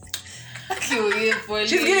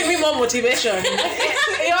 She's giving me more motivation. Your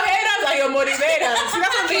haters are your motivators. See,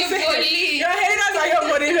 that's what they say. Polly. Your haters are your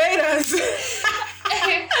motivators. But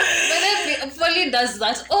then Polly does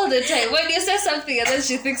that all the time. When you say something and then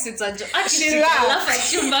she thinks it's a joke, actually She she laughs. can laugh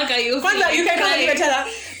at you back and you Kwanza, you can come crying. and tell her,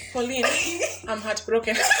 Pauline, I'm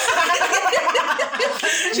heartbroken. She just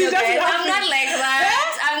I'm laughs. not like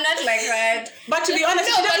that. I'm not like that. But to be honest,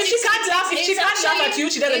 No, if but she can't laugh, if she it's can't laugh actually- at you,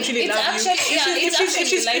 she doesn't really it's love actually- you. yeah, it's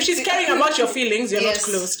actually If like- she's caring about your feelings, you're Yes.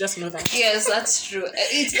 not close. Just know that. Yes, that's true.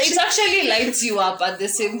 It actually lights you up at the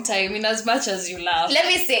same time, in as much as you laugh. Let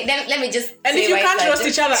me say. Let me just. And say if you why can't it's roast a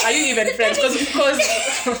each other, are you even friends? Because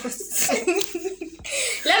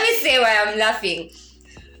Let me say why I'm laughing.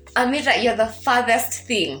 Amira, you're the farthest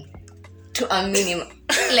thing to a minimum.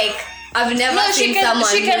 Like, I've never No, she seen can-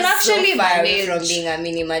 someone she can who's actually so far away manage. from being a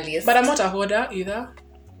minimalist. But I'm not a hoarder either.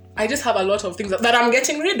 I just have a lot of things that I'm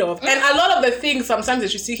getting rid of. And a lot of the things sometimes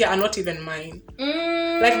that you see here are not even mine.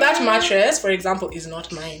 Like that mattress, for example, is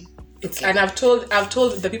not mine. And I've told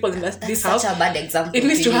the people in this house, such a bad example. it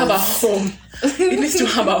needs to have a use. home. It needs to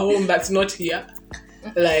have a home that's not here.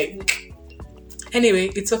 Like, anyway,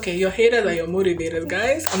 it's okay. Your haters are your motivators,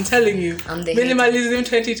 guys. I'm telling you. I'm the Minimalism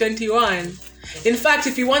 2021. In fact,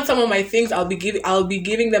 if you want some of my things, I'll be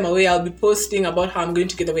giving them away. I'll be posting about how I'm going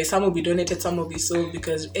to give away. Some will be donated, some will be sold,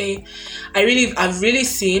 because I've really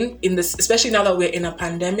seen in this, especially now that we're in a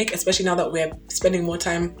pandemic, especially now that we're spending more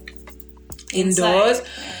time indoors.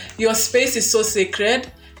 Your space is so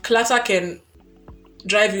sacred. Clutter can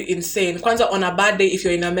drive you insane. Kwanzaa, on a bad day, if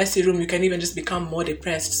you're in a messy room, you can even just become more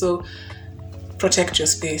depressed. So protect your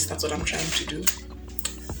space. That's what I'm trying to do.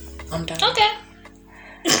 I'm done. Okay.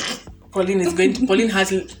 Pauline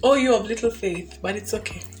has you of little faith, but it's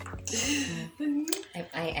okay.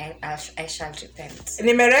 I shall repent. And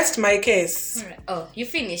I rest my case. Oh, you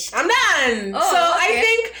finished? I'm done. Oh, so okay. I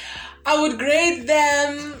think I would grade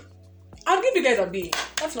them. I'll give you guys a B.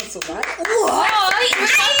 That's not so bad.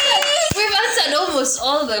 We've answered almost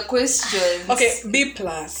all the questions. Okay, B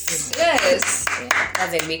plus. Yes.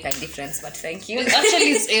 Doesn't make a difference, but thank you.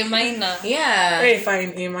 Actually, it's A minor. Yeah. Very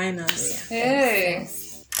fine, A minus. Hey.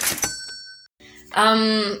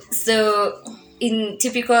 So in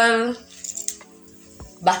typical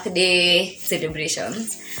birthday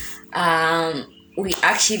celebrations, we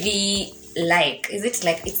actually it's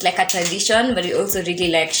like a tradition, but we also really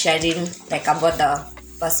like sharing like about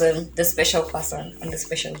the special person on the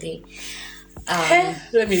special day.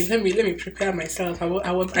 Let me prepare myself. I don't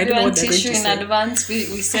know what they're want going tissue to in say. advance.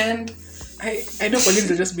 We send. I know Pauline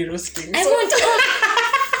will just be roasting. I want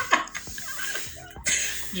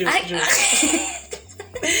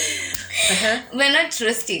We're not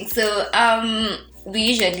roasting, so we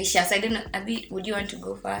usually share. So I don't know, Abby, would you want to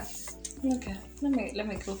go first? Okay, let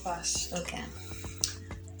me go first. Okay.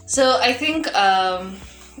 So I think I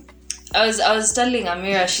was telling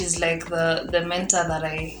Amira she's like the mentor that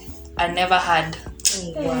I never had.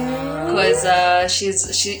 Wow. Because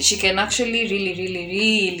she can actually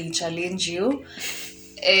really challenge you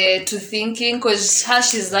to thinking, because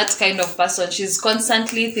she's that kind of person. She's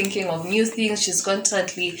constantly thinking of new things. She's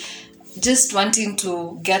constantly just wanting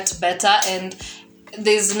to get better, and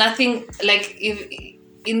there's nothing like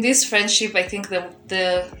in this friendship. I think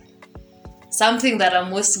the something that I'm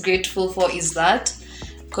most grateful for is that,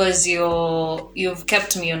 because you've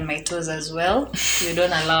kept me on my toes as well. You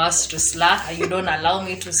don't allow us to slack. You don't allow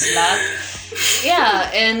me to slack.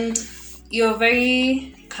 Yeah, and you're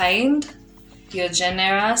very kind. You're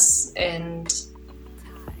generous, and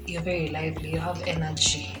you're very lively. You have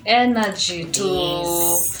energy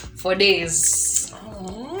for days.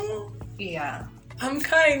 Aww. Yeah. I'm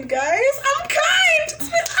kind, guys. I'm kind.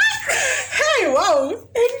 Hey, wow.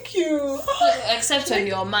 Thank you. Except when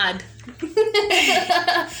you're mad.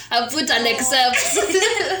 I put an except.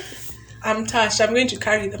 I'm touched. I'm going to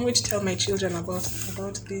tell my children about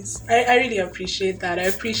this. I really appreciate that. I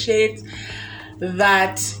appreciate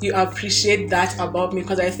that you appreciate that about me,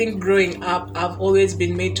 because I think growing up I've always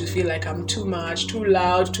been made to feel like I'm too much, too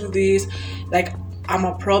loud, too this, like I'm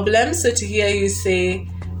a problem. So to hear you say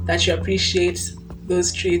that you appreciate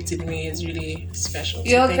those traits in me is really special.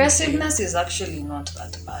 Your aggressiveness is actually not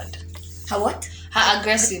that bad. Her what? Her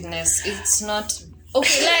aggressiveness, it's not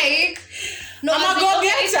okay. Like no, I'm a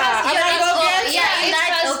go-getter.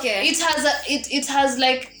 It has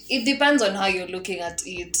like, it depends on how you're looking at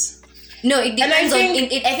it. No, it depends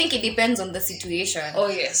I think it depends on the situation. Oh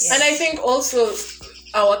yes. And I think also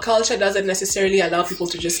our culture doesn't necessarily allow people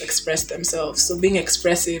to just express themselves. So being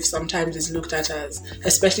expressive sometimes is looked at as,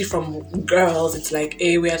 especially from girls, it's like,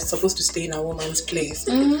 we are supposed to stay in a woman's place.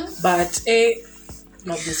 Mm-hmm. But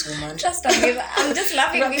not this woman. Just I'm just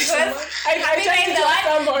laughing because No,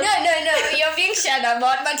 you're being shared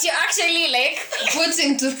about, but you're actually like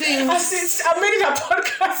putting to things. I made it a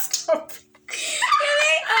podcast topic.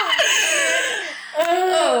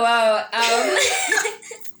 Oh wow.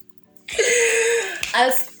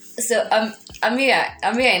 Amira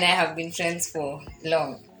and I have been friends for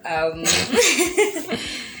long.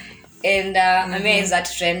 And Amira is that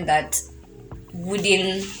friend that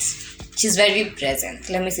she's very present.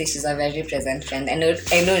 Let me say she's a very present friend. I know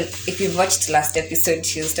if you watched last episode,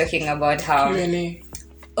 she was talking about how Q&A.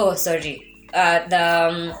 Oh sorry.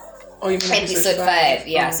 Episode 5.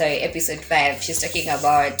 Yeah, sorry, episode 5. She's talking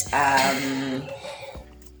about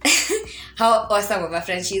how awesome of a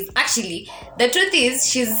friend she is. Actually, the truth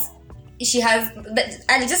is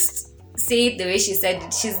I'll just say it the way she said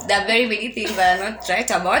it. There are very many things that are not right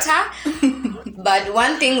about her. But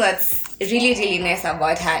one thing that's really, really nice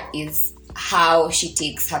about her is how she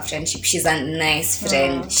takes her friendship. She's a nice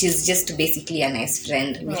friend. She's just basically a nice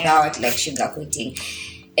friend without like sugarcoating.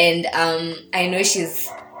 And I know she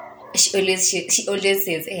always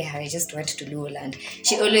says, "Hey, I just went to Lowland."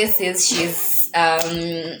 She always says she's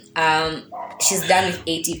done with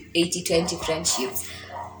 80-20 friendships.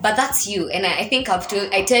 But that's you, and I think I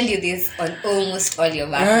tell you this on almost all your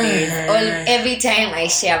birthdays. Every time I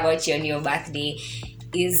share about you on your birthday,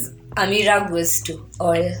 is Amira goes to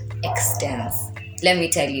all extents. Let me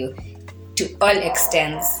tell you, to all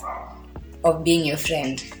extents of being your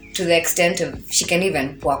friend, to the extent of she can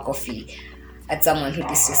even pour coffee at someone who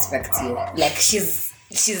disrespects you. Like she's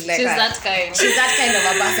She's like She's a- that kind. She's that kind of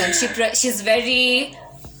a person. She's very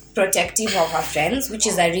protective of her friends, which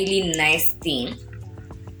is a really nice thing.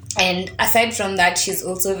 And aside from that, she's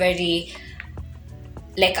also very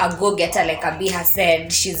like a go-getter, like Abi has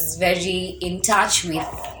said. She's very in touch with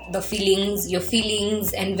the feelings, your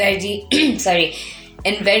feelings, and very sorry,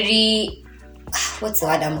 and very what's the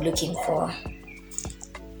word I'm looking for?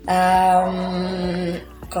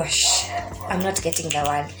 Gosh, I'm not getting the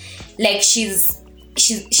word. Like she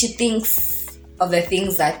thinks of the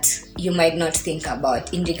things that you might not think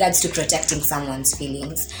about in regards to protecting someone's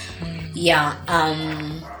feelings.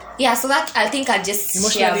 Yeah, so that I think I just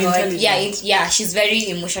share Emotionally about. intelligent. Yeah, she's very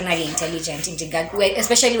emotionally intelligent in regard,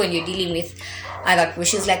 especially when you're dealing with other people.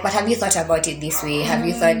 She's like, but have you thought about it this way? Have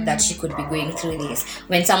you thought that she could be going through this?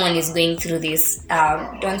 When someone is going through this,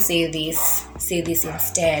 don't say this, say this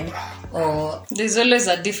instead. Or There's always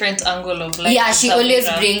a different angle of life. yeah, she to always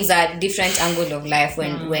Sabira. brings a different angle of life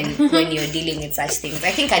when you're dealing with such things.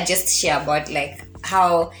 I think I just share about like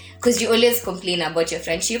how, because you always complain about your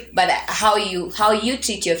friendship, but how you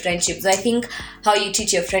treat your friendship. So I think how you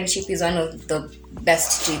treat your friendship is one of the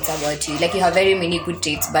best traits about you. Like you have very many good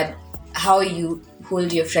traits, but how you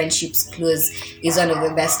hold your friendships close is one of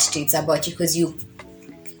the best traits about you, because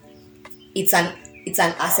it's an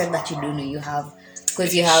asset that you don't know you have,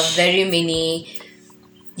 because you have very many.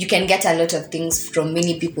 You can get a lot of things from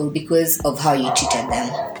many people because of how you treated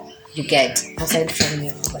them. You get, aside from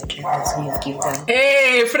your drivers who you give them.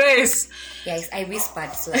 Hey, phrase. Yes, I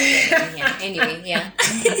whispered so that yeah. Anyway, yeah.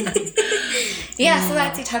 Yeah, so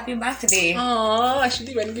that's it. Happy birthday. Oh, I should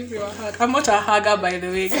even give you a hug. I'm not a hugger, by the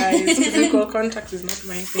way, guys. Physical contact is not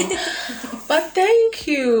my thing. But thank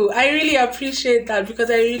you. I really appreciate that, because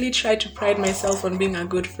I really try to pride myself on being a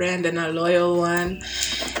good friend and a loyal one.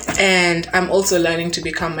 And I'm also learning to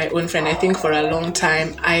become my own friend. I think for a long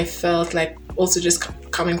time, I felt like also just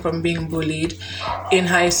coming from being bullied in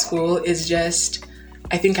high school is just,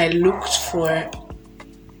 I think I looked for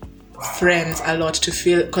friends a lot to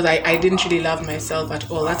feel, because I didn't really love myself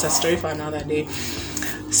at all. That's a story for another day.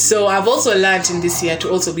 So I've also learned in this year to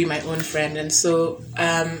also be my own friend. And so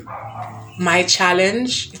my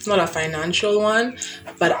challenge, it's not a financial one,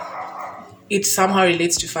 but it somehow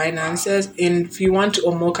relates to finances. And if you want to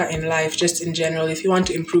omoka in life, just in general, if you want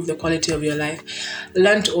to improve the quality of your life,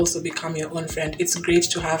 learn to also become your own friend. It's great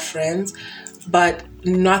to have friends, but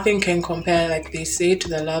nothing can compare, like they say, to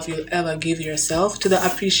the love you'll ever give yourself, to the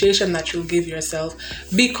appreciation that you'll give yourself.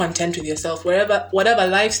 Be content with yourself, whatever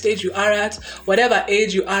life stage you are at, whatever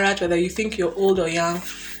age you are at, whether you think you're old or young.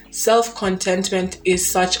 Self-contentment is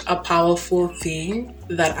such a powerful thing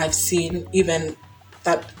that I've seen. Even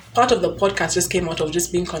that part of the podcast just came out of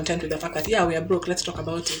just being content with the fact that, yeah, we are broke, let's talk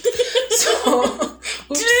about it.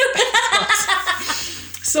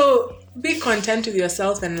 So be content with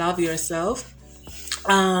yourself and love yourself.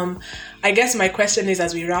 I guess my question is,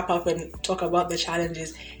 as we wrap up and talk about the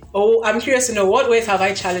challenges, I'm curious to know, what ways have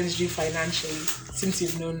I challenged you financially since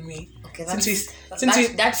you've known me? Okay, That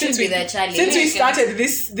should be the challenge. Since we started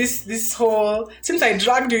this whole, since I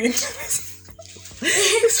dragged you into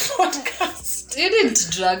this podcast. You didn't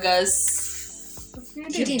drag us. You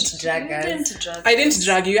didn't drag us. I didn't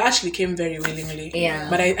drag you. You actually came very willingly. Yeah.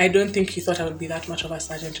 But I don't think you thought I would be that much of a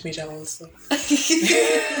sergeant major also.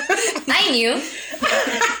 I knew.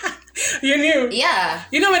 You knew? Yeah.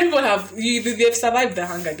 You know when people they've survived the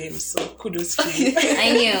Hunger Games, so kudos to you.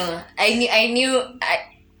 I knew.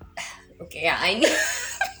 Okay, yeah, I knew.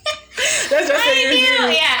 Let's just say you knew.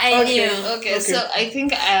 Yeah, I knew. Okay, so I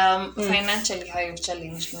think financially how you've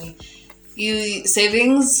challenged me. You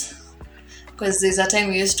savings, because there's a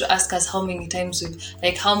time you used to ask us how many times we,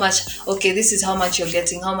 like, how much, okay, this is how much you're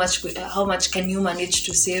getting, how much can you manage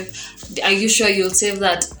to save? Are you sure you'll save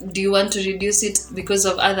that? Do you want to reduce it because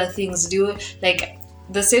of other things? Do you, like,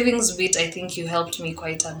 the savings bit, I think you helped me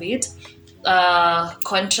quite a bit.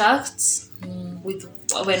 Contracts with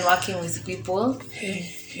when working with people.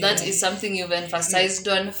 That is something you've emphasized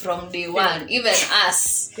on from day one. Even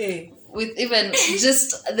us, with even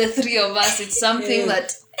just the three of us, it's something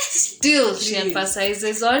that still she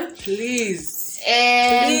emphasizes on. Please.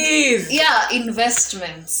 And yeah,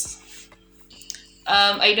 investments.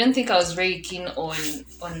 I don't think I was very keen on.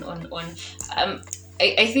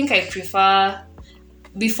 I think I prefer.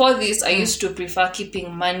 Before this, I used to prefer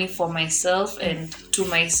keeping money for myself and to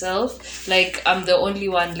myself. Like, I'm the only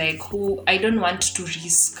one, like, who I don't want to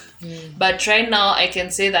risk. But right now, I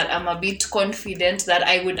can say that I'm a bit confident that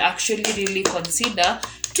I would actually really consider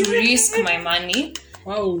to risk my money.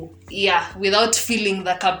 Wow. Yeah, without feeling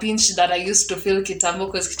the kapinch that I used to feel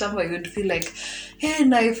kitambo, because kitambo you would feel like, hey,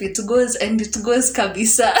 now if it goes and it goes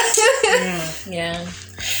kabisa. Yeah.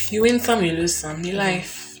 You win some, you lose some. New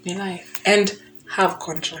life. And have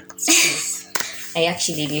contracts, please. I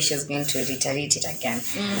actually knew she was going to reiterate it again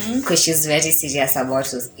because she's very serious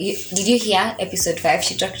about it. Did you hear episode 5?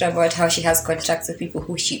 She talked about how she has contracts with people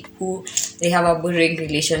who they have a boring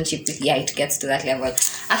relationship with. Yeah, it gets to that level.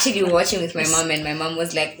 Actually, we were watching with my mom, and my mom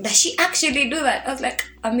was like, "Does she actually do that?" I was like,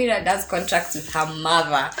 "Amira does contracts with her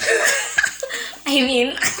mother." I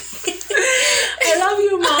mean, I love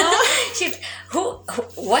you, Mom.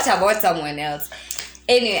 What about someone else?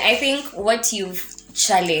 Anyway, I think what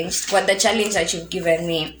the challenge that you've given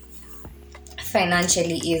me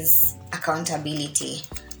financially is accountability,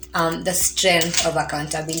 the strength of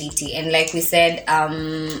accountability. And like we've said,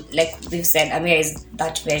 Amira is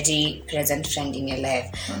that very present friend in your life.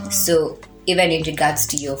 So even in regards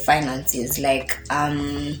to your finances, like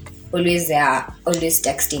always there, always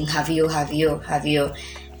texting, have you,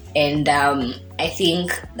 and I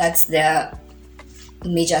think that's the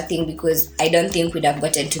major thing, because I don't think we'd have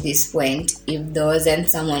gotten to this point if there wasn't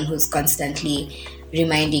someone who's constantly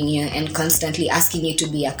reminding you and constantly asking you to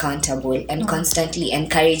be accountable and constantly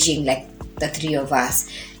encouraging, like, the three of us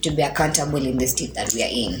to be accountable in the state that we are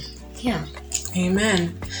in. Yeah.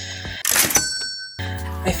 Amen.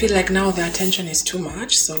 I feel like now the attention is too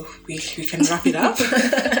much, so we can wrap it up.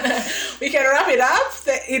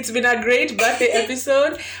 It's been a great birthday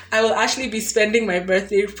episode. I will actually be spending my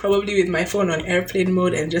birthday probably with my phone on airplane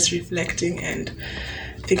mode and just reflecting and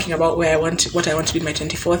thinking about what I want to be my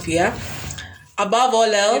 24th year. Above all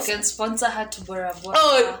else, you can sponsor her to Bora Bora.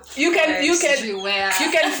 Oh, you can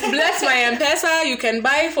bless my M-Pesa. You can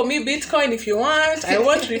buy for me Bitcoin if you want. I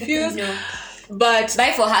won't refuse. No. But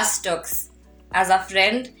buy for her stocks. As a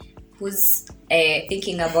friend who's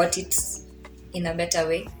thinking about it in a better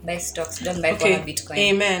way, buy stocks. Don't buy for her Bitcoin.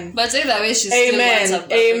 Amen. But either way, she's still wants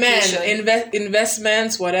a Amen.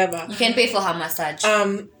 Investments, whatever. You can pay for her massage.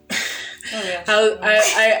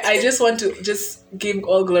 I just want to just give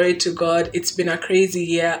all glory to God. It's been a crazy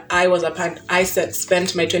year. I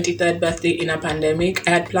spent my 23rd birthday in a pandemic.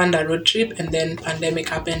 I had planned a road trip, and then pandemic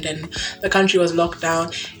happened and the country was locked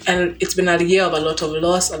down, and it's been a year of a lot of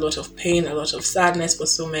loss, a lot of pain, a lot of sadness for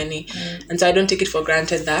so many. And so I don't take it for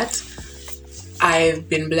granted that I've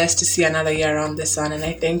been blessed to see another year around the sun, and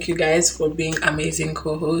I thank you guys for being amazing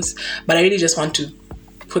co-hosts. But I really just want to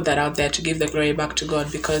put that out there to give the glory back to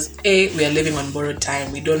God, because we are living on borrowed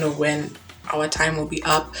time. We don't know when our time will be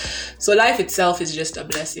up. So life itself is just a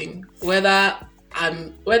blessing. Whether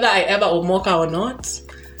I ever omoka or not,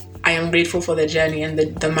 I am grateful for the journey, and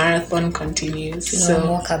the marathon continues. So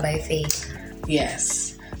omoka by faith.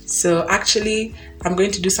 Yes. So actually, I'm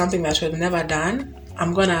going to do something that we've never done.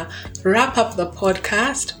 I'm gonna wrap up the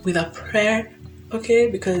podcast with a prayer, okay?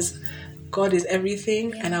 Because God is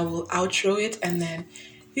everything, and I will outro it, and then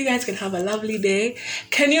you guys can have a lovely day.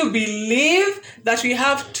 Can you believe that we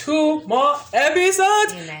have 2 more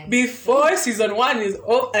episodes before season 1 is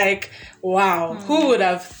over? Like, wow. Who would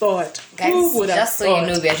have thought? Guys, Who would have thought? So you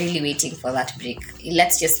know, we are really waiting for that break.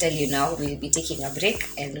 Let's just tell you now, we'll be taking a break,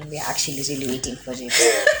 and we are actually really waiting for it.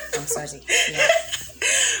 I'm sorry. Yeah.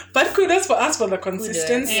 But kudos for us for the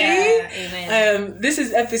consistency. Yeah, amen. This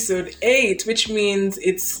is episode 8, which means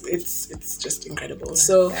it's just incredible.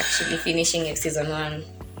 So we're actually finishing season 1.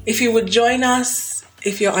 If you would join us,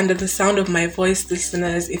 if you're under the sound of my voice,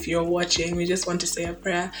 listeners, if you're watching, we just want to say a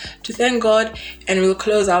prayer to thank God, and we'll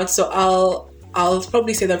close out. So I'll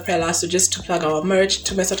probably say the prayer last. So just to plug our merch,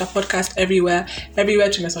 To Mesota Podcast everywhere To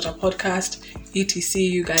Mesota Podcast, etc.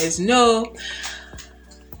 You guys know.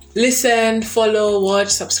 Listen, follow, watch,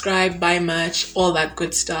 subscribe, buy merch, all that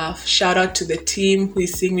good stuff. Shout out to the team who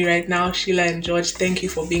is seeing me right now, Sheila and George. Thank you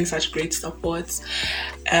for being such great supports.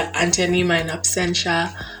 Antonima and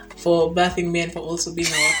Absentia for birthing me and for also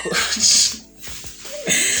being our coach.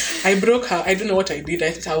 I broke her. I don't know what I did.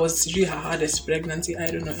 I thought I was really her hardest pregnancy.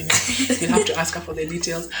 I don't know. You'll have to ask her for the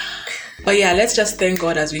details. But yeah, let's just thank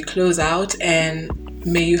God as we close out, and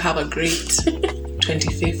may you have a great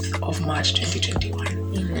 25th of March 2021.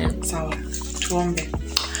 Amen. Sawa. Tuombe.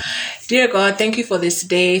 Dear God, thank you for this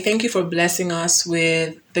day. Thank you for blessing us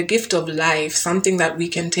with the gift of life, something that we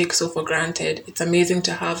can take so for granted. It's amazing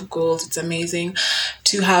to have goals. It's amazing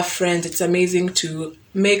to have friends. It's amazing to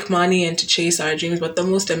make money and to chase our dreams. But the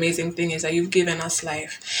most amazing thing is that you've given us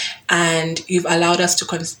life, and you've allowed us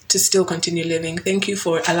to still continue living. Thank you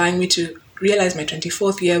for allowing me to realize my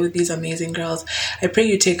 24th year with these amazing girls. I pray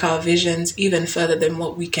you take our visions even further than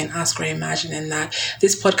what we can ask or imagine, and that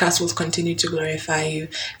this podcast will continue to glorify you.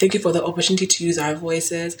 Thank you for the opportunity to use our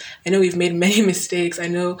voices. I know we've made many mistakes. I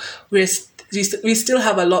know we still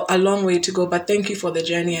have a long way to go, but thank you for the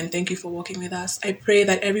journey and thank you for walking with us. I pray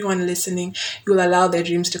that everyone listening, you'll allow their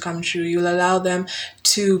dreams to come true. You'll allow them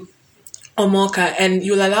to omoka, and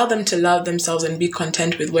you'll allow them to love themselves and be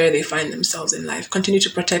content with where they find themselves in life. Continue to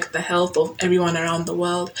protect the health of everyone around the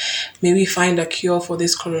world. May we find a cure for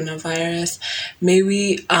this coronavirus. May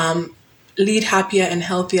we lead happier and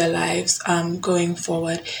healthier lives going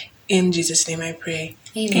forward. In Jesus' name I pray.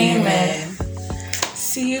 Amen.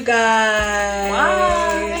 See you guys.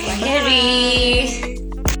 Bye. Bye.